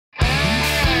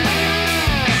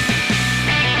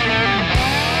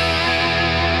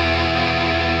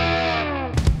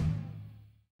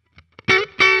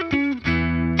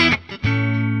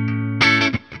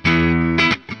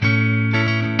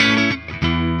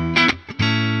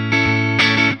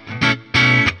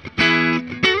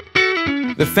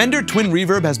The Fender Twin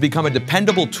Reverb has become a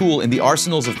dependable tool in the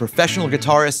arsenals of professional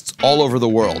guitarists all over the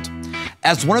world.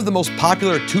 As one of the most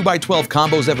popular 2x12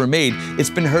 combos ever made, it's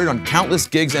been heard on countless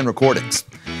gigs and recordings.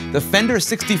 The Fender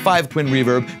 65 Twin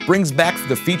Reverb brings back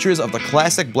the features of the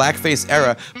classic blackface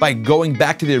era by going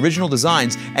back to the original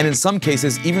designs and in some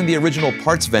cases even the original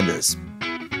parts vendors.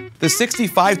 The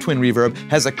 65 Twin Reverb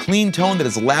has a clean tone that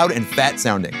is loud and fat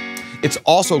sounding. It's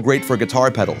also great for guitar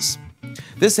pedals.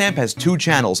 This amp has two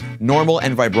channels, normal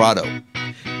and vibrato.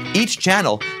 Each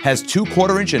channel has two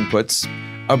 1/4-inch inputs,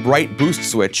 a bright boost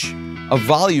switch, a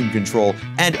volume control,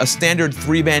 and a standard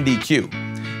 3-band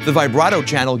EQ. The vibrato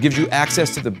channel gives you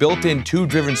access to the built-in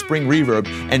tube-driven spring reverb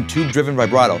and tube-driven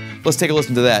vibrato. Let's take a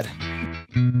listen to that.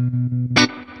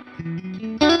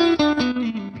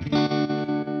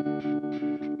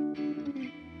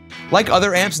 Like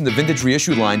other amps in the vintage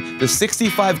reissue line, the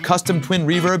 65 Custom Twin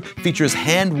Reverb features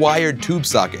hand-wired tube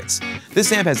sockets.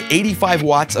 This amp has 85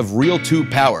 watts of real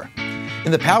tube power.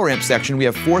 In the power amp section, we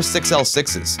have 4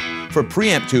 6L6s. For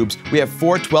preamp tubes, we have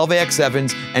 4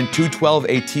 12AX7s and 2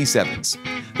 12AT7s.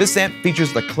 This amp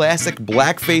features the classic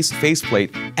blackface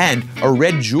faceplate and a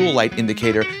red jewel light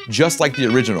indicator just like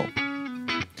the original.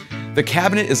 The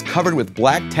cabinet is covered with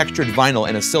black textured vinyl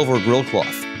and a silver grill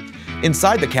cloth.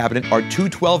 Inside the cabinet are two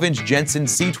 12-inch Jensen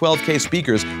C12K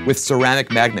speakers with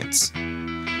ceramic magnets.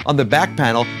 On the back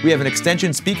panel, we have an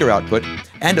extension speaker output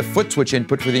and a foot switch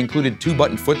input for the included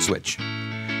 2-button foot switch.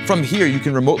 From here, you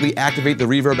can remotely activate the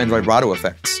reverb and vibrato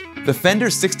effects. The Fender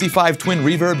 65 Twin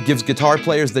Reverb gives guitar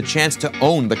players the chance to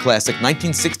own the classic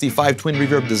 1965 Twin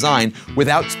Reverb design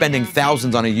without spending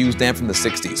thousands on a used amp from the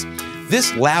 60s.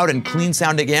 This loud and clean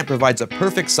sounding amp provides a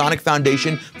perfect sonic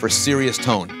foundation for serious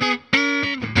tone.